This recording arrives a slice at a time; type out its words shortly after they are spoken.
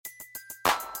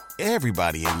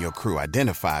Everybody in your crew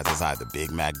identifies as either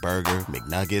Big Mac Burger,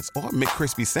 McNuggets, or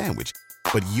McCrispy Sandwich.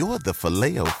 But you're the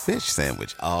Filet-O-Fish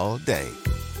Sandwich all day.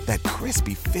 That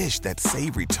crispy fish, that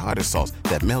savory tartar sauce,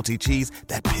 that melty cheese,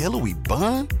 that pillowy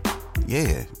bun.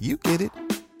 Yeah, you get it.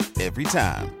 Every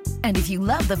time. And if you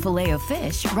love the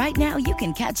Filet-O-Fish, right now you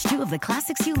can catch two of the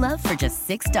classics you love for just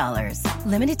 $6.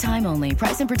 Limited time only.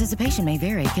 Price and participation may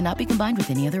vary. Cannot be combined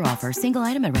with any other offer. Single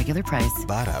item at regular price.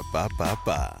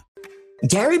 Ba-da-ba-ba-ba.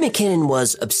 Gary McKinnon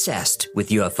was obsessed with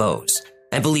UFOs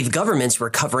and believed governments were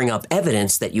covering up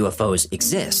evidence that UFOs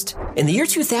exist. In the year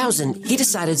 2000, he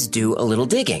decided to do a little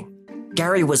digging.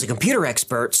 Gary was a computer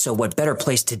expert, so what better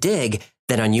place to dig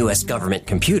than on U.S. government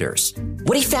computers?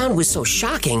 What he found was so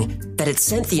shocking that it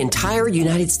sent the entire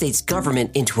United States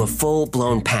government into a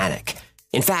full-blown panic.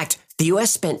 In fact, the U.S.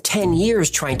 spent 10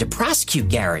 years trying to prosecute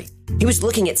Gary. He was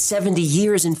looking at 70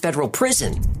 years in federal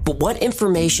prison. But what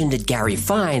information did Gary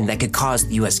find that could cause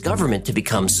the U.S. government to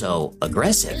become so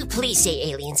aggressive? Please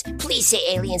say aliens. Please say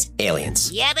aliens.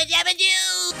 Aliens. Yabba dabba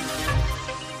doo!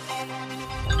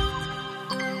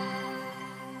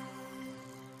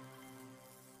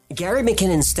 Gary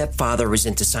McKinnon's stepfather was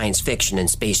into science fiction and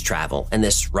space travel, and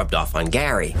this rubbed off on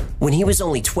Gary. When he was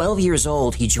only 12 years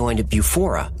old, he joined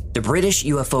BUFORA, the British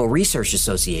UFO Research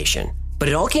Association. But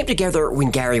it all came together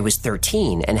when Gary was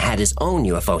 13 and had his own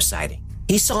UFO sighting.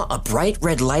 He saw a bright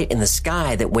red light in the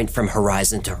sky that went from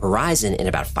horizon to horizon in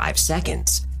about 5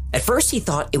 seconds. At first, he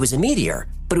thought it was a meteor,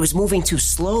 but it was moving too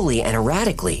slowly and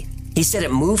erratically. He said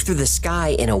it moved through the sky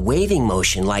in a waving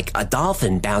motion like a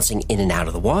dolphin bouncing in and out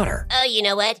of the water. Oh, you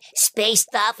know what? Space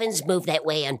dolphins move that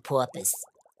way on purpose.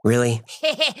 Really?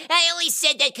 I only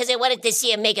said that because I wanted to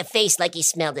see him make a face like he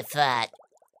smelled a fart.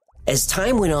 As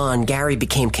time went on, Gary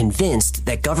became convinced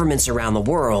that governments around the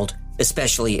world,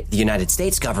 especially the United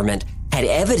States government, had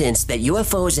evidence that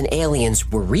UFOs and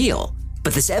aliens were real.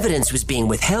 But this evidence was being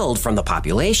withheld from the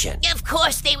population. Of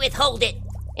course they withhold it.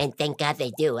 And thank God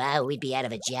they do. We'd be out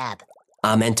of a job.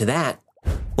 Amen to that.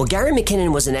 Well, Gary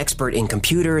McKinnon was an expert in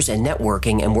computers and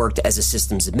networking and worked as a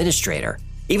systems administrator.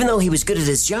 Even though he was good at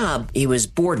his job, he was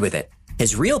bored with it.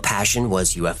 His real passion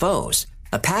was UFOs,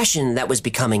 a passion that was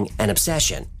becoming an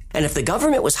obsession. And if the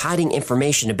government was hiding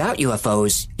information about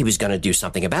UFOs, he was going to do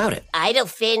something about it. Idle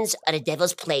fins are the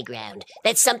devil's playground.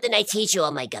 That's something I teach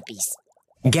all my guppies.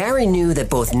 Gary knew that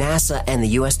both NASA and the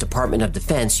U.S. Department of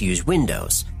Defense use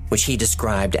Windows, which he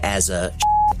described as a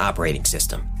operating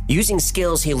system. Using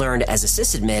skills he learned as a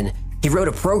sysadmin, he wrote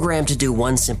a program to do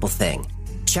one simple thing: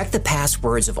 check the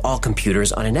passwords of all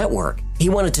computers on a network. He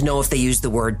wanted to know if they used the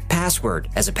word password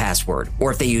as a password, or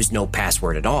if they used no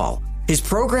password at all. His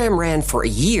program ran for a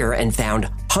year and found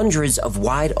hundreds of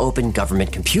wide-open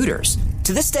government computers.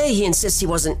 To this day, he insists he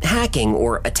wasn't hacking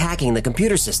or attacking the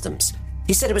computer systems.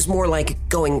 He said it was more like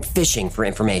going fishing for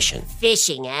information.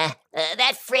 Fishing, huh?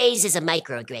 That phrase is a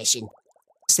microaggression.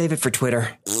 Save it for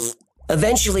Twitter.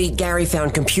 Eventually, Gary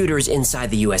found computers inside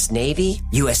the U.S. Navy,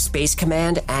 U.S. Space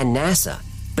Command, and NASA.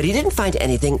 But he didn't find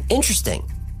anything interesting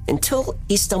until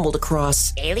he stumbled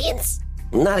across... aliens?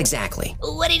 Not exactly.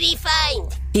 What did he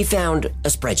find? He found a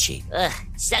spreadsheet.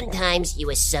 Sometimes you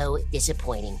are so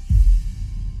disappointing.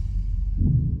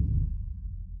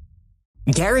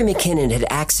 Gary McKinnon had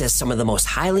accessed some of the most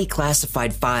highly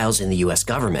classified files in the U.S.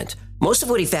 government. Most of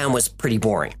what he found was pretty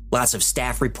boring. Lots of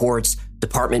staff reports,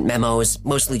 department memos,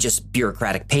 mostly just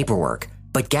bureaucratic paperwork.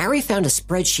 But Gary found a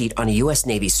spreadsheet on a U.S.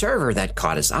 Navy server that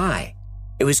caught his eye.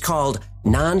 It was called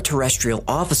Non-Terrestrial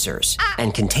Officers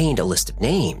and contained a list of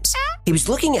names. He was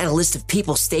looking at a list of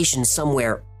people stationed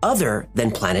somewhere other than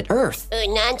planet Earth.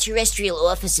 Non-terrestrial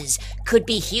officers could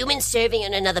be humans serving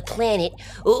on another planet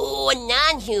or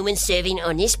non-humans serving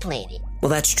on this planet. Well,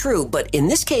 that's true, but in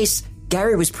this case,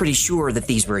 Gary was pretty sure that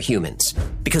these were humans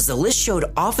because the list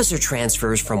showed officer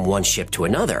transfers from one ship to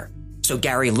another. So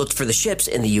Gary looked for the ships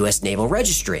in the U.S. Naval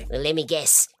Registry. Well, let me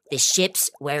guess. The ships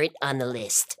weren't on the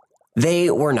list. They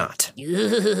were not.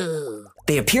 Ooh.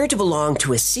 They appeared to belong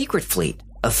to a secret fleet,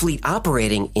 a fleet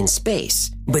operating in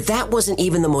space. But that wasn't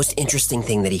even the most interesting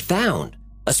thing that he found.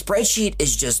 A spreadsheet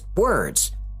is just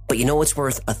words. But you know what's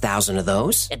worth 1,000 of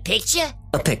those? A picture?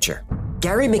 A picture.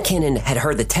 Gary McKinnon had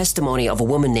heard the testimony of a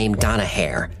woman named Donna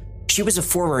Hare. She was a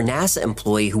former NASA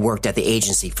employee who worked at the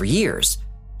agency for years.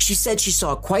 She said she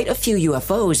saw quite a few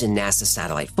UFOs in NASA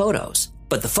satellite photos.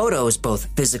 But the photos, both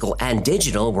physical and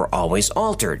digital, were always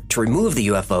altered to remove the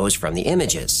UFOs from the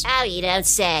images. Oh, you don't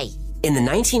say. In the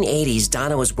 1980s,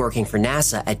 Donna was working for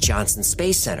NASA at Johnson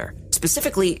Space Center.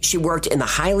 Specifically, she worked in the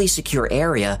highly secure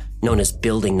area known as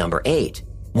Building Number 8.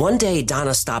 One day,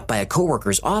 Donna stopped by a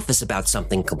coworker's office about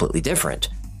something completely different.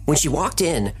 When she walked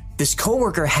in, This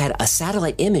coworker had a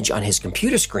satellite image on his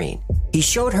computer screen. He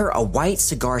showed her a white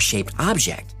cigar-shaped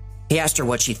object. He asked her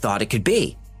what she thought it could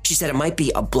be. She said it might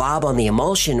be a blob on the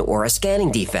emulsion or a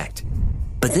scanning defect.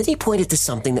 But then he pointed to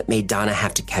something that made Donna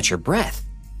have to catch her breath.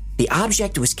 The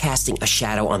object was casting a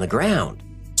shadow on the ground.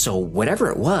 So whatever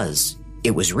it was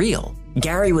real.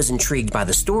 Gary was intrigued by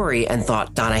the story and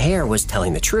thought Donna Hare was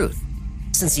telling the truth.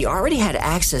 Since he already had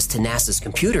access to NASA's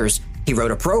computers, he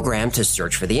wrote a program to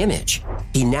search for the image.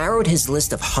 He narrowed his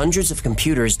list of hundreds of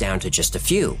computers down to just a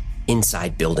few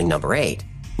inside building number 8.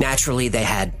 Naturally, they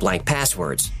had blank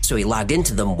passwords, so he logged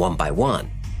into them one by one.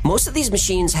 Most of these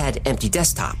machines had empty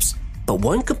desktops, but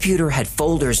one computer had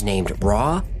folders named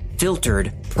raw,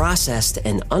 filtered, processed,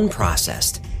 and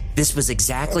unprocessed. This was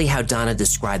exactly how Donna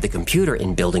described the computer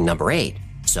in building number 8,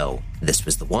 so this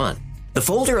was the one. The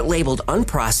folder labeled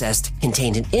unprocessed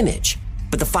contained an image,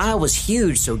 but the file was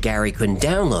huge so Gary couldn't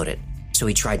download it, so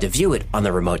he tried to view it on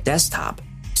the remote desktop.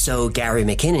 So Gary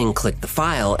McKinnon clicked the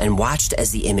file and watched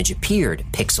as the image appeared,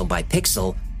 pixel by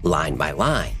pixel, line by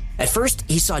line. At first,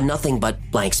 he saw nothing but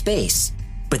blank space,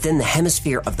 but then the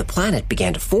hemisphere of the planet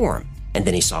began to form, and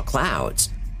then he saw clouds.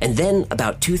 And then,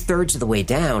 about 2/3 of the way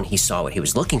down, he saw what he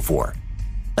was looking for.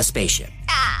 A spaceship.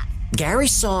 Gary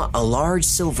saw a large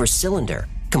silver cylinder,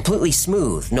 completely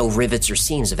smooth, no rivets or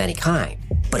seams of any kind.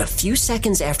 But a few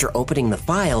seconds after opening the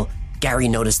file, Gary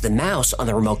noticed the mouse on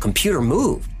the remote computer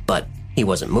moved, but he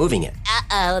wasn't moving it.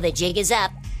 Uh-oh, the jig is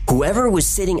up. Whoever was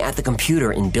sitting at the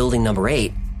computer in building number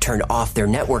 8 turned off their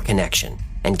network connection,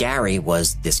 and Gary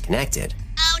was disconnected.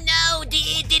 Oh no, did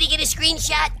he get a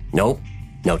screenshot? Nope,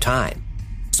 no time.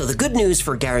 So the good news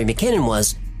for Gary McKinnon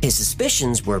was his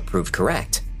suspicions were proved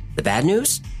correct. The bad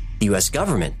news? The U.S.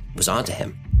 government was onto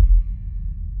him.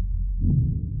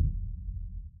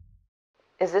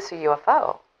 Is this a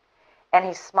UFO? And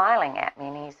he's smiling at me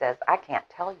and he says, I can't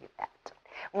tell you that.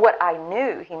 What I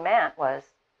knew he meant was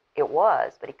it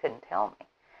was, but he couldn't tell me.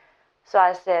 So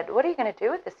I said, what are you going to do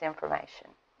with this information?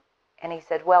 And he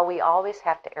said, well, we always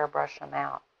have to airbrush them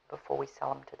out before we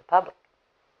sell them to the public.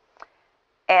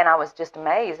 And I was just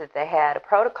amazed that they had a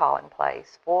protocol in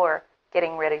place for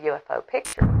getting rid of UFO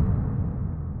pictures.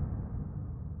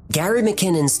 Gary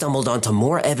McKinnon stumbled onto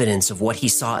more evidence of what he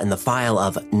saw in the file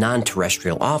of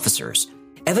non-terrestrial officers,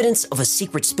 evidence of a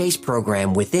secret space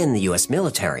program within the U.S.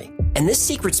 military. And this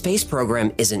secret space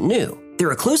program isn't new. There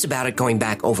are clues about it going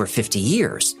back over 50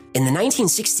 years. In the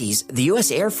 1960s, the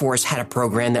U.S. Air Force had a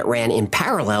program that ran in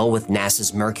parallel with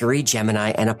NASA's Mercury,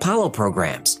 Gemini, and Apollo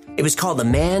programs. It was called the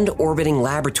Manned Orbiting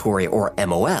Laboratory, or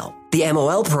MOL. The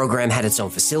MOL program had its own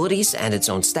facilities and its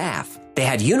own staff. They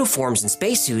had uniforms and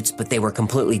spacesuits, but they were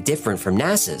completely different from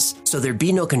NASA's, so there'd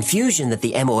be no confusion that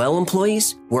the MOL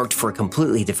employees worked for a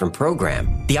completely different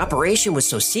program. The operation was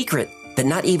so secret that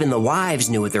not even the wives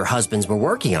knew what their husbands were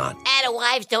working on. The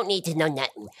wives don't need to know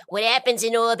nothing. What happens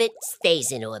in orbit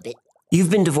stays in orbit. You've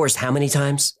been divorced how many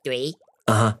times? 3.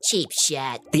 Uh-huh. Cheap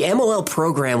shot. The MOL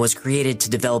program was created to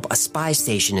develop a spy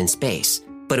station in space,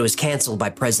 but it was canceled by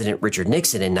President Richard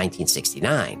Nixon in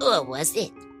 1969. Or was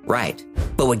it? Right.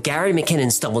 But what Gary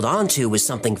McKinnon stumbled onto was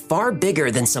something far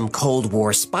bigger than some Cold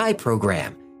War spy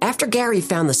program. After Gary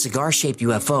found the cigar-shaped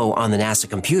UFO on the NASA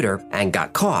computer and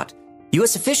got caught,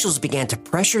 U.S. officials began to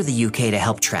pressure the UK to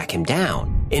help track him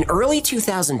down. In early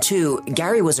 2002,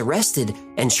 Gary was arrested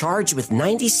and charged with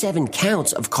 97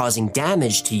 counts of causing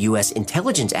damage to U.S.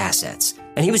 intelligence assets,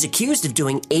 and he was accused of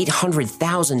doing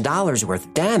 $800,000 worth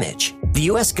of damage. The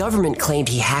U.S. government claimed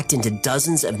he hacked into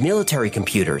dozens of military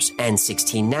computers and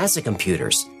 16 NASA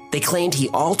computers. They claimed he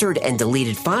altered and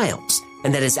deleted files,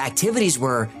 and that his activities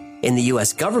were, in the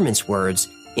U.S. government's words,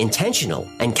 intentional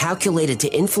and calculated to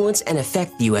influence and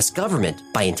affect the U.S. government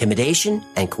by intimidation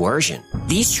and coercion.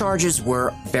 These charges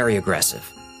were very aggressive.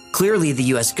 Clearly, the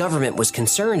U.S. government was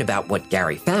concerned about what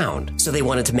Gary found, so they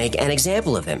wanted to make an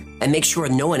example of him and make sure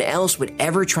no one else would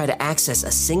ever try to access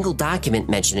a single document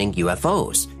mentioning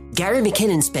UFOs. Gary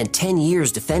McKinnon spent 10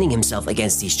 years defending himself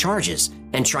against these charges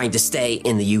and trying to stay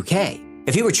in the UK.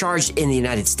 If he were charged in the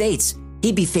United States,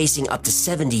 he'd be facing up to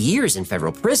 70 years in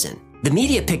federal prison. The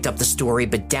media picked up the story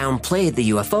but downplayed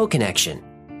the UFO connection.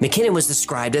 McKinnon was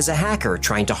described as a hacker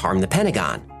trying to harm the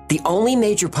Pentagon. The only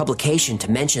major publication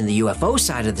to mention the UFO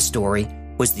side of the story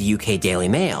was the UK Daily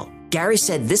Mail. Gary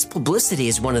said this publicity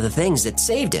is one of the things that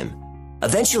saved him.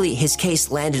 Eventually, his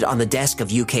case landed on the desk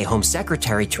of UK Home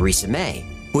Secretary Theresa May,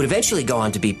 who would eventually go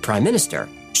on to be Prime Minister.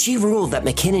 She ruled that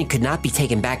McKinnon could not be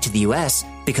taken back to the US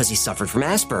because he suffered from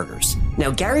Asperger's.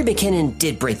 Now, Gary McKinnon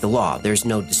did break the law, there's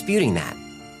no disputing that.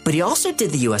 But he also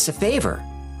did the U.S. a favor.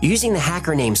 Using the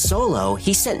hacker name Solo,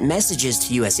 he sent messages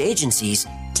to U.S. agencies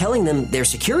telling them their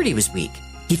security was weak.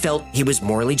 He felt he was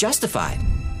morally justified.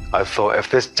 I thought,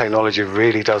 if this technology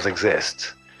really does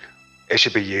exist, it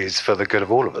should be used for the good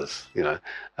of all of us,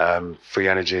 free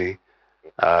energy,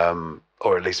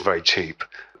 or at least very cheap.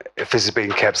 If this is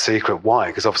being kept secret, why?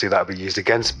 Because obviously that would be used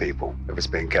against people if it's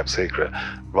being kept secret,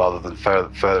 rather than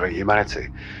furthering humanity.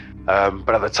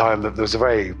 But at the time, there was a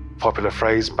very popular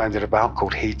phrase bandied about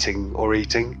called heating or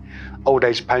eating. Old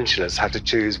age pensioners had to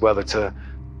choose whether to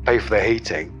pay for their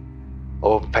heating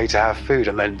or pay to have food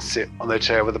and then sit on their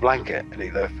chair with a blanket and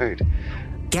eat their food.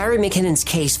 Gary McKinnon's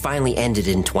case finally ended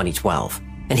in 2012,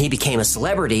 and he became a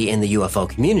celebrity in the UFO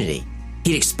community.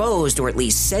 He'd exposed, or at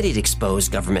least said he'd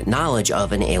exposed, government knowledge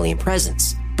of an alien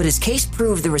presence. But his case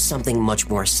proved there was something much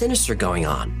more sinister going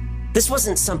on. This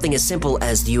wasn't something as simple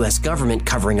as the US government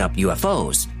covering up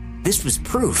UFOs. This was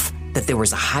proof that there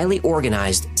was a highly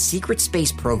organized secret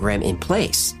space program in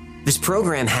place. This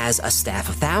program has a staff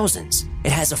of thousands.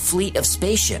 It has a fleet of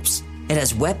spaceships. It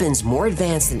has weapons more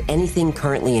advanced than anything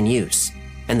currently in use.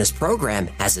 And this program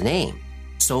has a name: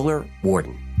 Solar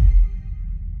Warden.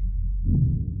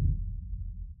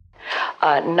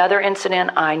 Another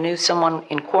incident, I knew someone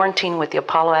in quarantine with the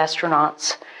Apollo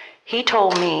astronauts. He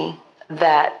told me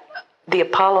that the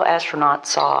Apollo astronauts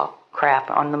saw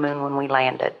craft on the moon when we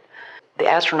landed. The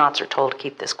astronauts are told to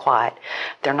keep this quiet.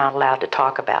 They're not allowed to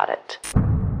talk about it.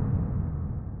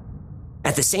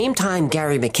 At the same time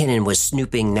Gary McKinnon was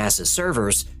snooping NASA's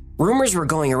servers, rumors were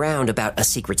going around about a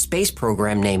secret space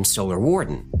program named Solar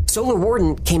Warden. Solar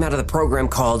Warden came out of the program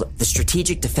called the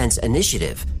Strategic Defense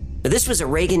Initiative. Now, this was a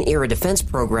Reagan-era defense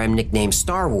program nicknamed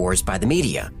Star Wars by the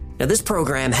media. Now, this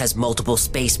program has multiple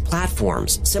space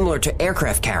platforms, similar to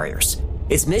aircraft carriers.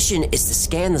 Its mission is to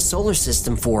scan the solar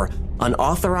system for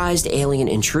unauthorized alien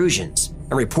intrusions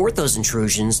and report those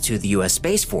intrusions to the U.S.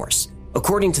 Space Force.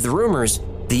 According to the rumors,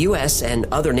 the U.S. and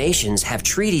other nations have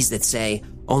treaties that say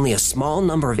only a small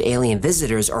number of alien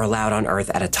visitors are allowed on Earth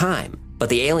at a time. But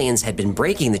the aliens had been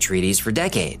breaking the treaties for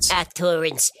decades.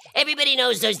 Octorans. Everybody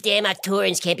knows those damn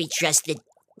Octorans can't be trusted.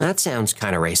 That sounds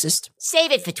kind of racist.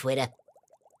 Save it for Twitter.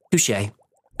 Touché.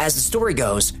 As the story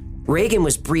goes, Reagan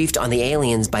was briefed on the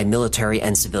aliens by military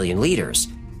and civilian leaders.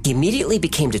 He immediately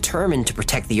became determined to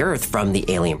protect the Earth from the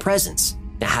alien presence.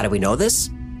 Now, how do we know this?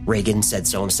 Reagan said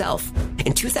so himself.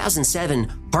 In 2007,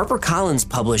 HarperCollins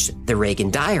published The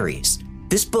Reagan Diaries.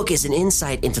 This book is an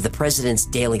insight into the president's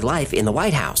daily life in the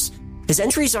White House. His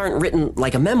entries aren't written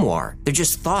like a memoir. They're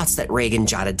just thoughts that Reagan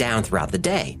jotted down throughout the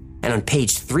day. And on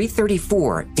page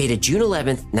 334, dated June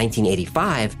 11th,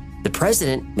 1985, the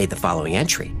president made the following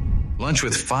entry. Lunch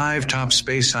with 5 top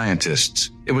space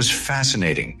scientists. It was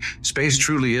fascinating. Space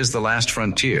truly is the last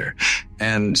frontier.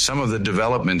 And some of the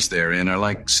developments therein are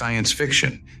like science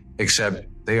fiction, except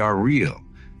they are real.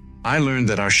 I learned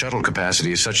that our shuttle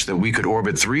capacity is such that we could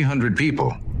orbit 300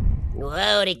 people.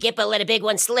 Whoa, did Gipper let a big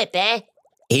one slip, eh?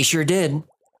 He sure did.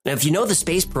 Now, if you know the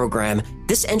space program,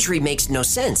 this entry makes no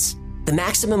sense. The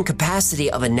maximum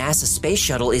capacity of a NASA space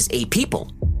shuttle is 8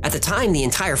 people. At the time, the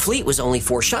entire fleet was only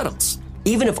 4 shuttles.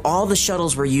 Even if all the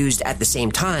shuttles were used at the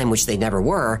same time, which they never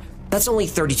were, that's only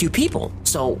 32 people.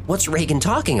 So what's Reagan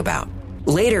talking about?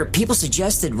 Later, people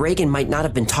suggested Reagan might not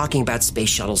have been talking about space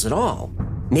shuttles at all.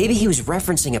 Maybe he was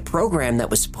referencing a program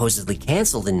that was supposedly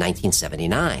canceled in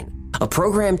 1979. A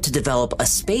program to develop a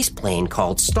space plane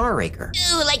called Starraker.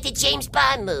 Ooh, like the James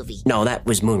Bond movie. No, that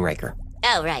was Moonraker.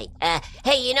 Oh, right.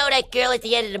 Hey, you know that girl at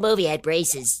the end of the movie had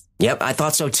braces? Yep, I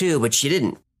thought so too, but she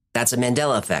didn't. That's a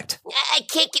Mandela effect. I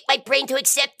can't get my brain to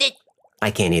accept it.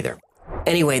 I can't either.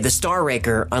 Anyway, the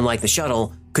Starraker, unlike the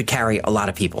shuttle, could carry a lot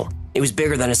of people. It was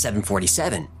bigger than a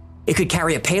 747. It could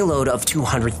carry a payload of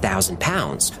 200,000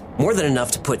 pounds, more than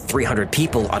enough to put 300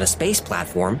 people on a space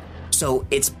platform. So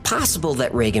it's possible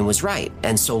that Reagan was right,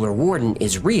 and Solar Warden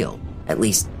is real, at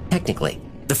least technically.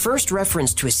 The first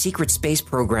reference to a secret space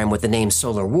program with the name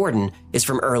Solar Warden is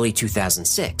from early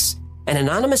 2006. An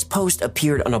anonymous post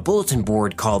appeared on a bulletin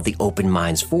board called the Open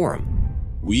Minds Forum.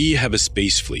 We have a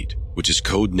space fleet, which is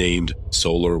codenamed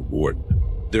Solar Warden.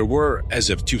 There were, as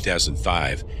of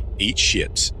 2005, 8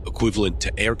 ships, equivalent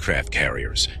to aircraft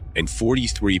carriers, and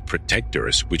 43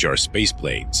 protectors, which are space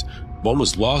planes. One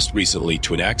was lost recently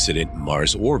to an accident in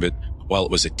Mars orbit while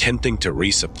it was attempting to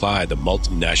resupply the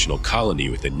multinational colony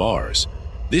within Mars.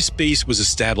 This base was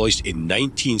established in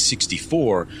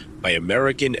 1964 by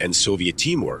American and Soviet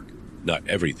teamwork. Not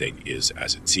everything is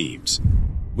as it seems.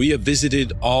 We have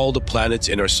visited all the planets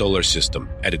in our solar system,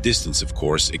 at a distance of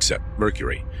course, except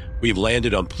Mercury. We've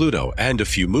landed on Pluto and a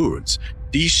few moons.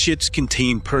 These ships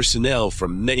contain personnel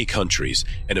from many countries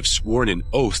and have sworn an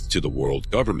oath to the world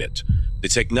government. The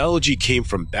technology came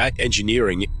from back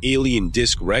engineering alien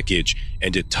disk wreckage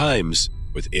and at times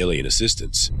with alien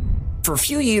assistance. For a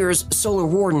few years, Solar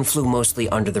Warden flew mostly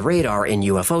under the radar in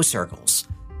UFO circles.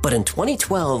 But in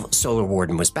 2012, Solar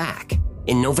Warden was back.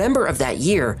 In November of that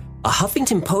year, a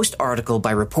Huffington Post article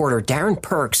by reporter Darren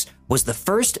Perks was the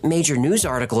first major news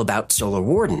article about Solar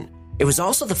Warden. It was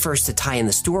also the first to tie in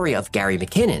the story of Gary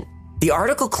McKinnon. The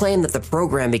article claimed that the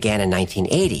program began in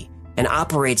 1980 and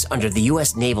operates under the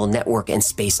U.S. Naval Network and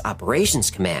Space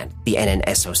Operations Command, the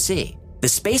NNSOC. The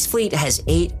Space Fleet has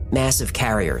 8 massive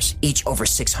carriers, each over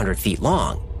 600 feet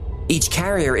long. Each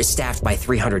carrier is staffed by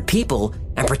 300 people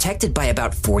and protected by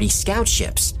about 40 scout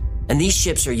ships, and these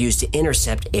ships are used to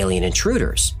intercept alien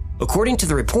intruders. According to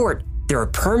the report, there are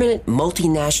permanent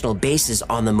multinational bases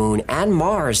on the moon and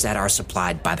Mars that are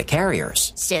supplied by the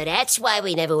carriers. So that's why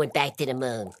we never went back to the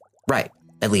moon. Right,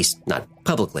 at least not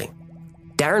publicly.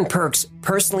 Darren Perks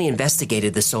personally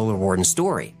investigated the Solar Warden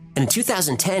story, and in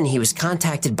 2010 he was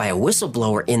contacted by a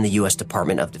whistleblower in the U.S.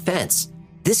 Department of Defense.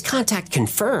 This contact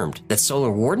confirmed that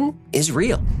Solar Warden is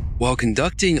real. While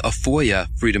conducting a FOIA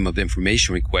Freedom of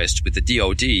Information request with the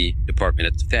DoD, Department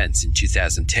of Defense, in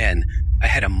 2010, I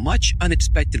had a much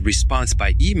unexpected response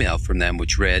by email from them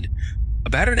which read,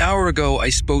 "About an hour ago, I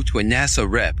spoke to a NASA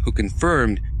rep who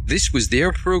confirmed this was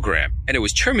their program and it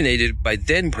was terminated by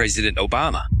then President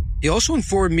Obama. He also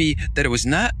informed me that it was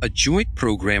not a joint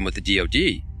program with the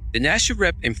DoD. The NASA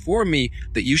rep informed me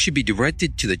that you should be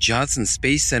directed to the Johnson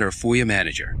Space Center FOIA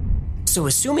manager." So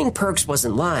assuming Perks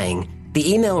wasn't lying,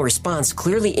 the email response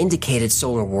clearly indicated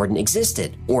Solar Warden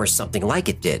existed, or something like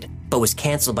it did, but was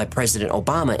canceled by President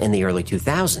Obama in the early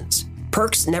 2000s.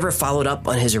 Perks never followed up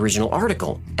on his original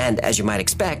article, and as you might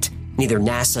expect, neither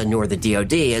NASA nor the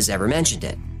DoD has ever mentioned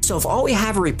it. So if all we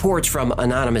have are reports from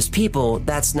anonymous people,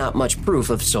 that's not much proof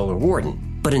of Solar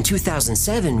Warden. But in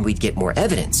 2007, we'd get more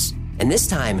evidence. And this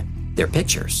time, they're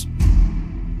pictures.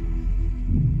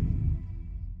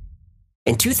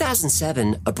 In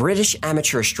 2007, a British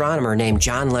amateur astronomer named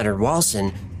John Leonard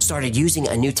Walson started using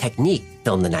a new technique to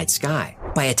film the night sky.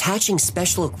 By attaching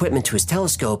special equipment to his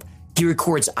telescope, he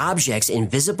records objects in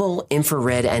visible,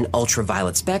 infrared, and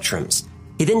ultraviolet spectrums.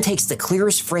 He then takes the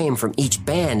clearest frame from each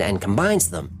band and combines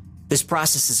them. This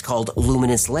process is called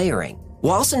luminance layering.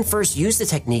 Walson first used the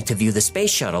technique to view the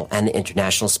Space Shuttle and the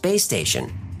International Space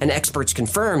Station, and experts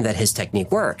confirmed that his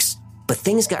technique works. But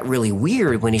things got really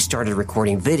weird when he started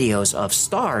recording videos of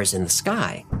stars in the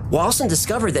sky. Walson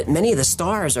discovered that many of the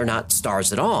stars are not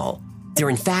stars at all. They're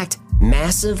in fact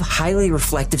massive, highly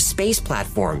reflective space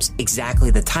platforms, exactly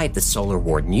the type that Solar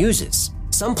Warden uses.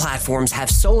 Some platforms have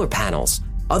solar panels,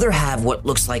 others have what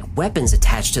looks like weapons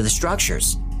attached to the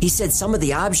structures. He said some of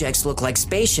the objects look like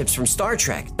spaceships from Star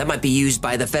Trek that might be used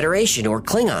by the Federation or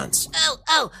Klingons.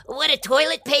 Oh, what do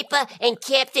toilet paper and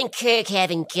Captain Kirk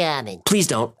have in common? Please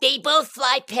don't. They both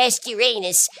fly past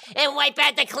Uranus and wipe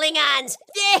out the Klingons.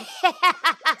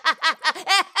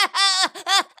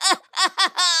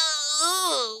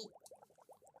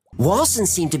 Walson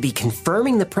seemed to be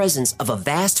confirming the presence of a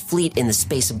vast fleet in the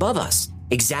space above us,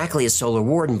 exactly as Solar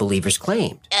Warden believers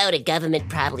claimed. Oh, the government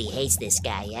probably hates this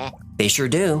guy, huh? They sure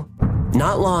do.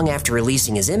 Not long after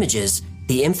releasing his images,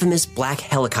 the infamous black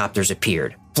helicopters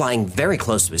appeared, flying very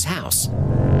close to his house.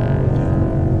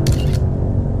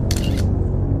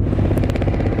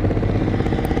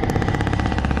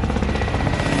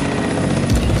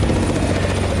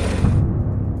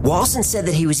 Walson said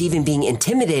that he was even being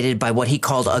intimidated by what he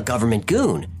called a government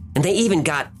goon, and they even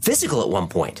got physical at one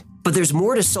point. But there's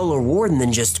more to Solar Warden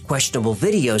than just questionable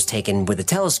videos taken with a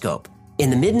telescope. In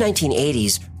the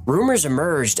mid-1980s, rumors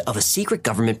emerged of a secret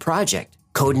government project,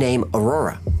 codename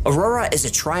Aurora. Aurora is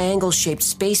a triangle-shaped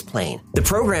space plane. The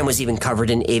program was even covered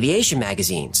in aviation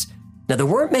magazines. Now, there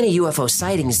weren't many UFO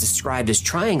sightings described as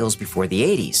triangles before the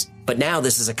 80s, but now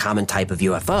this is a common type of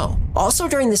UFO. Also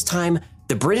during this time,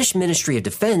 the British Ministry of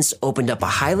Defense opened up a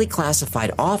highly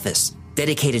classified office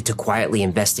dedicated to quietly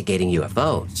investigating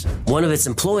UFOs. One of its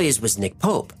employees was Nick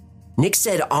Pope. Nick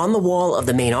said on the wall of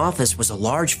the main office was a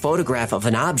large photograph of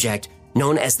an object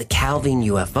known as the Calvine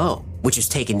UFO, which was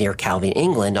taken near Calvine,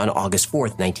 England on August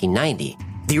 4th, 1990.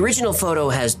 The original photo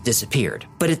has disappeared,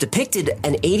 but it depicted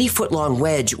an 80-foot-long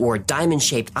wedge or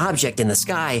diamond-shaped object in the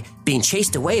sky being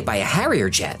chased away by a Harrier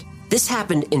jet. This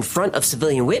happened in front of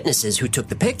civilian witnesses who took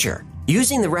the picture.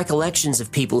 Using the recollections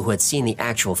of people who had seen the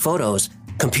actual photos,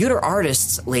 computer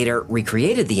artists later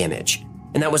recreated the image,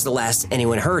 and that was the last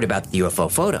anyone heard about the UFO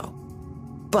photo.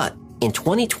 But in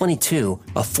 2022,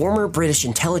 a former British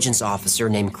intelligence officer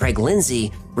named Craig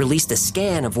Lindsay released a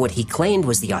scan of what he claimed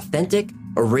was the authentic,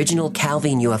 original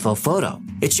Calvine UFO photo.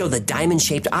 It showed the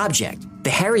diamond-shaped object, the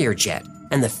Harrier jet,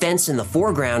 and the fence in the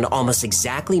foreground almost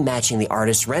exactly matching the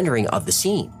artist's rendering of the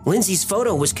scene. Lindsay's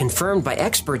photo was confirmed by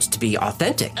experts to be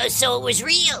authentic. So it was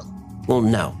real? Well,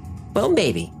 no. Well,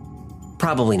 maybe.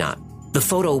 Probably not. The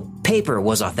photo paper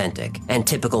was authentic and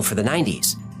typical for the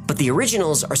 90s, but the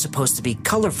originals are supposed to be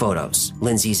color photos.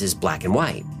 Lindsay's is black and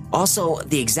white. Also,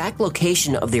 the exact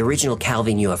location of the original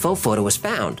Calvin UFO photo was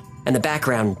found, and the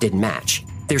background didn't match.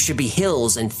 There should be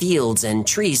hills and fields and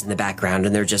trees in the background,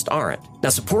 and there just aren't. Now,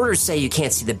 supporters say you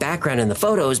can't see the background in the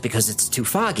photos because it's too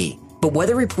foggy, but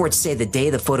weather reports say the day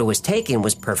the photo was taken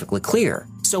was perfectly clear.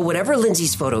 So whatever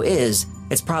Lindsay's photo is,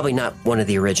 it's probably not one of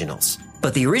the originals.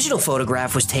 But the original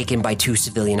photograph was taken by 2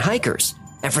 civilian hikers,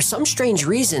 and for some strange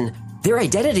reason, their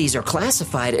identities are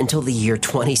classified until the year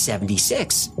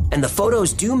 2076, and the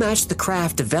photos do match the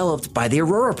craft developed by the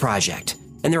Aurora Project.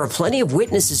 And there are plenty of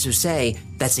witnesses who say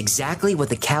that's exactly what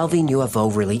the Calvin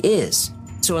UFO really is.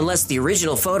 So unless the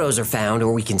original photos are found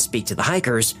or we can speak to the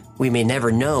hikers, we may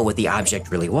never know what the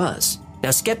object really was. Now,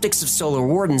 skeptics of Solar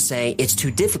Warden say it's too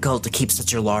difficult to keep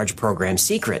such a large program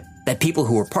secret, that people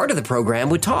who were part of the program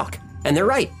would talk. And they're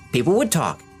right, people would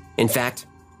talk. In fact,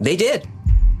 they did.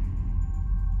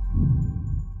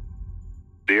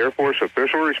 The Air Force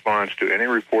official response to any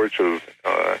reports of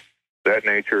that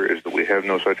nature is that we have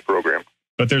no such program.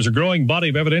 But there's a growing body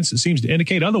of evidence that seems to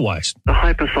indicate otherwise. A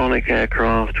hypersonic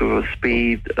aircraft with a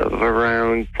speed of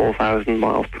around 4,000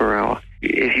 miles per hour.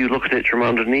 If you look at it from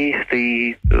underneath,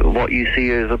 what you see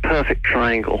is a perfect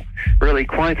triangle, really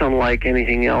quite unlike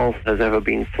anything else that has ever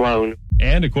been flown.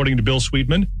 And according to Bill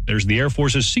Sweetman, there's the Air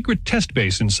Force's secret test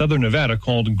base in southern Nevada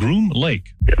called Groom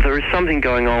Lake. There is something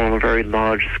going on a very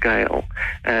large scale,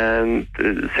 and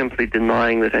simply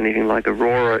denying that anything like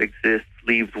Aurora exists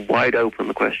leaves wide open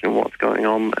the question of what's going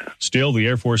on there. Still, the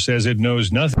Air Force says it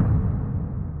knows nothing.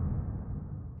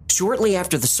 Shortly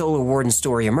after the Solar Warden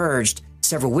story emerged,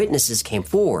 several witnesses came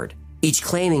forward, each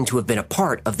claiming to have been a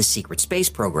part of the secret space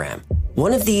program.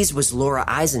 One of these was Laura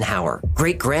Eisenhower,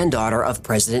 great-granddaughter of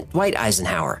President Dwight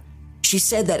Eisenhower. She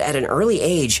said that at an early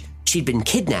age, she'd been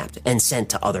kidnapped and sent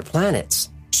to other planets.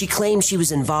 She claimed she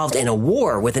was involved in a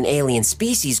war with an alien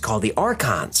species called the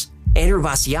Archons. Andrew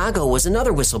Basiago was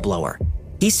another whistleblower.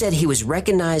 He said he was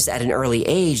recognized at an early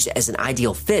age as an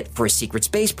ideal fit for a secret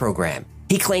space program.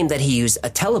 He claimed that he used a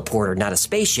teleporter, not a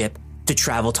spaceship, to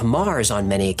travel to Mars on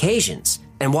many occasions.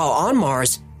 And while on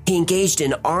Mars, he engaged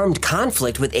in armed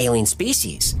conflict with alien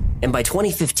species. And by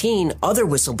 2015, other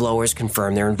whistleblowers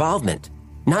confirmed their involvement,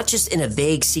 not just in a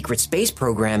vague secret space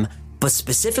program, but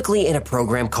specifically in a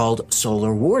program called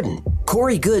Solar Warden.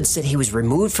 Corey Good said he was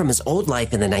removed from his old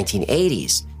life in the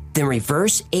 1980s, then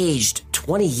reverse-aged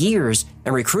 20 years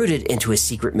and recruited into a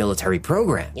secret military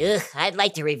program. Ugh, I'd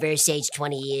like to reverse age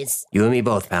 20 years. You and me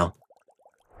both, pal.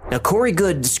 Now, Corey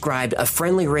Good described a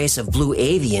friendly race of blue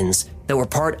avians that were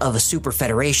part of a super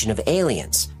federation of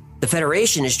aliens. The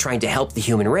Federation is trying to help the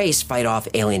human race fight off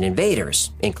alien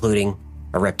invaders, including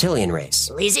a reptilian race.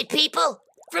 Lizard people?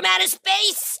 From outer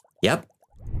space? Yep.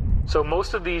 So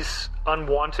most of these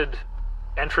unwanted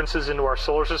entrances into our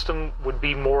solar system would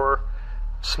be more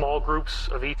small groups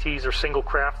of ETs or single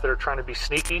craft that are trying to be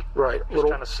sneaky. Right. Just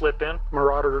trying to slip in.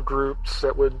 Marauder groups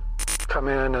that would come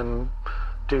in and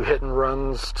do hit and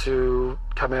runs to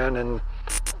come in and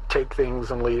take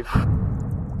things and leave.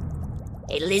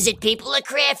 Hey, lizard people are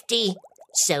crafty.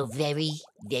 So very,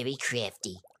 very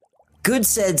crafty. Good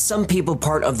said some people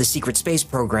part of the secret space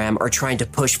program are trying to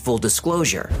push full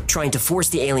disclosure, trying to force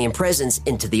the alien presence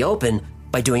into the open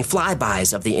by doing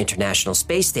flybys of the International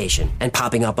Space Station and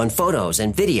popping up on photos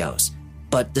and videos.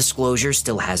 But disclosure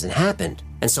still hasn't happened,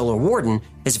 and Solar Warden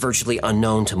is virtually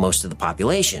unknown to most of the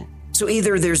population. So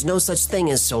either there's no such thing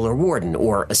as Solar Warden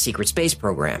or a secret space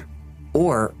program,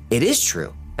 or it is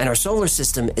true, and our solar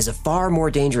system is a far more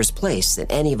dangerous place than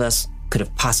any of us could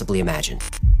have possibly imagined.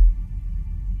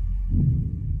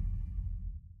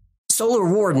 Solar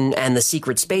Warden and the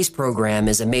secret space program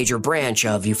is a major branch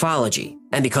of ufology,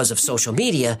 and because of social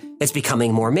media, it's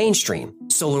becoming more mainstream.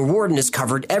 Solar Warden is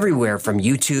covered everywhere from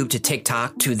YouTube to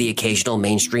TikTok to the occasional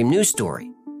mainstream news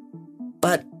story.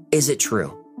 But is it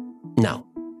true? No.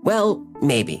 Well,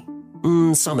 maybe.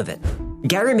 Some of it.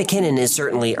 Gary McKinnon is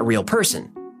certainly a real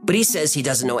person, but he says he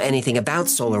doesn't know anything about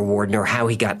Solar Warden or how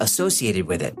he got associated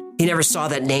with it. He never saw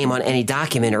that name on any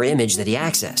document or image that he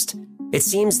accessed. It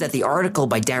seems that the article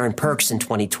by Darren Perks in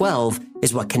 2012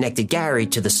 is what connected Gary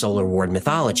to the Solar Warden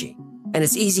mythology. And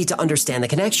it's easy to understand the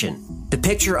connection. The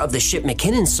picture of the ship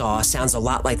McKinnon saw sounds a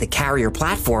lot like the carrier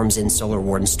platforms in Solar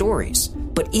Warden stories.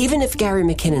 But even if Gary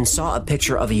McKinnon saw a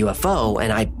picture of a UFO,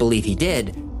 and I believe he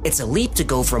did, it's a leap to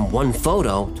go from one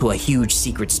photo to a huge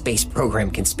secret space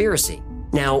program conspiracy.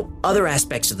 Now, other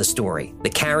aspects of the story, the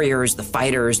carriers, the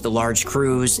fighters, the large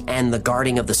crews, and the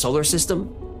guarding of the solar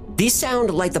system, these sound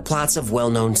like the plots of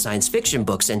well-known science fiction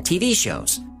books and TV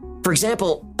shows. For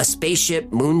example, a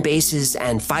spaceship, moon bases,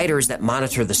 and fighters that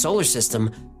monitor the solar system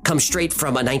come straight from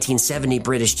a 1970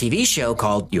 British TV show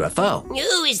called UFO.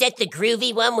 Ooh, is that the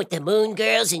groovy one with the moon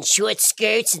girls in short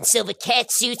skirts and silver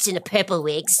catsuits and the purple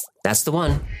wigs? That's the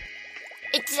one.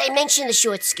 Did I mention the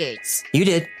short skirts? You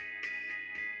did.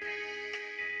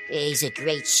 It's a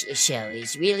great show.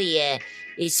 It's really,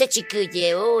 he's such a good,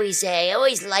 I always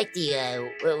liked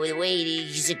the way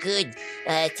he's a good,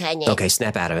 Tanya. Okay,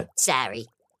 snap out of it. Sorry.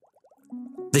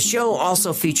 The show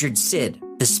also featured SID,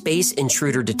 the Space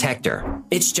Intruder Detector.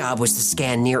 Its job was to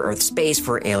scan near-Earth space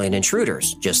for alien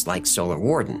intruders, just like Solar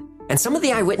Warden. And some of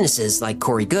the eyewitnesses, like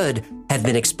Corey Good, have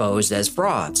been exposed as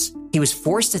frauds. He was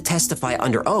forced to testify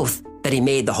under oath that he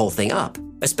made the whole thing up,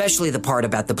 especially the part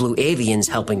about the blue avians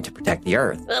helping to protect the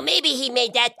Earth. Well, maybe he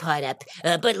made that part up,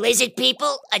 but lizard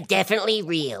people are definitely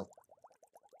real.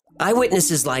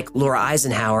 Eyewitnesses like Laura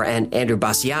Eisenhower and Andrew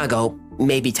Basiago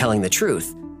may be telling the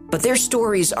truth, but their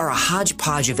stories are a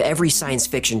hodgepodge of every science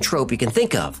fiction trope you can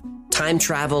think of. Time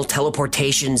travel,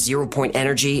 teleportation, zero-point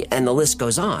energy, and the list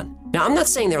goes on. Now, I'm not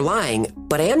saying they're lying,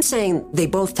 but I am saying they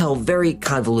both tell very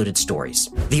convoluted stories.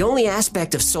 The only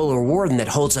aspect of Solar Warden that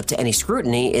holds up to any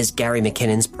scrutiny is Gary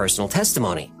McKinnon's personal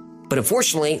testimony. But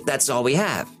unfortunately, that's all we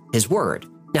have, his word.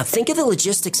 Now, think of the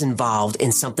logistics involved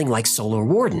in something like Solar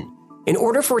Warden. In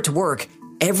order for it to work,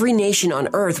 every nation on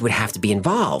Earth would have to be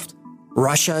involved.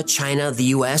 Russia, China, the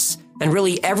US, and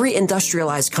really every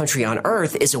industrialized country on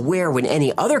Earth is aware when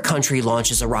any other country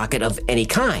launches a rocket of any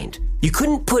kind. You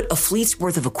couldn't put a fleet's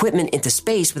worth of equipment into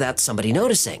space without somebody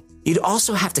noticing. You'd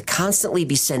also have to constantly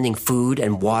be sending food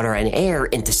and water and air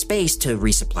into space to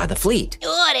resupply the fleet.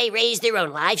 Or they raise their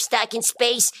own livestock in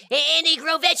space, and they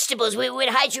grow vegetables with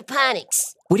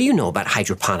hydroponics. What do you know about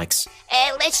hydroponics?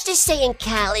 Let's just say in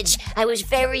college, I was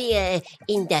very,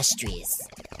 industrious.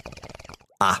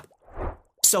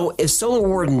 So if Solar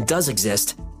Warden does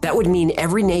exist, that would mean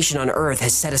every nation on Earth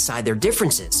has set aside their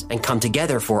differences and come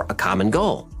together for a common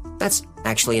goal. That's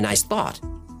actually a nice thought.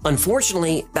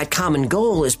 Unfortunately, that common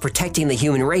goal is protecting the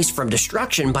human race from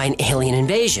destruction by an alien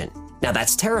invasion. Now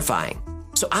that's terrifying.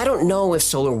 So I don't know if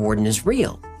Solar Warden is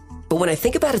real, but when I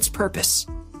think about its purpose,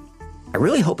 I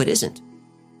really hope it isn't.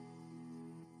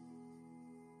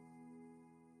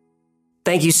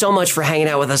 Thank you so much for hanging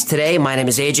out with us today. My name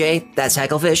is AJ. That's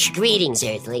Hecklefish. Greetings,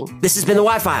 Earthling. This has been the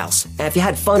Y-Files. And if you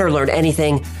had fun or learned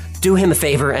anything, do him a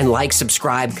favor and like,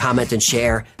 subscribe, comment, and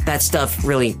share. That stuff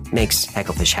really makes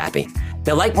Hecklefish happy.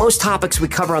 Now, like most topics we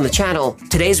cover on the channel,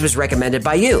 today's was recommended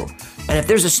by you. And if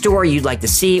there's a story you'd like to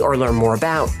see or learn more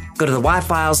about, go to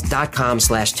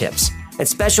theyfiles.com/tips. And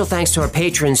special thanks to our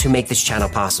patrons who make this channel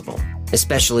possible,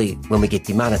 especially when we get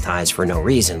demonetized for no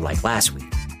reason like last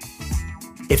week.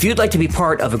 If you'd like to be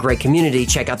part of a great community,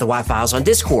 check out the Y-Files on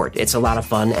Discord. It's a lot of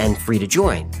fun and free to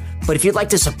join. But if you'd like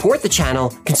to support the channel,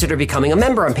 consider becoming a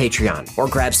member on Patreon or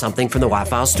grab something from the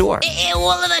Y-Files store.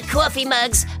 All of the coffee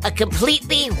mugs are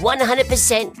completely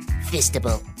 100%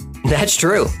 fistable. That's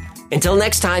true. Until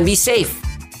next time, be safe,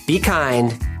 be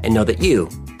kind, and know that you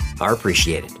are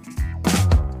appreciated.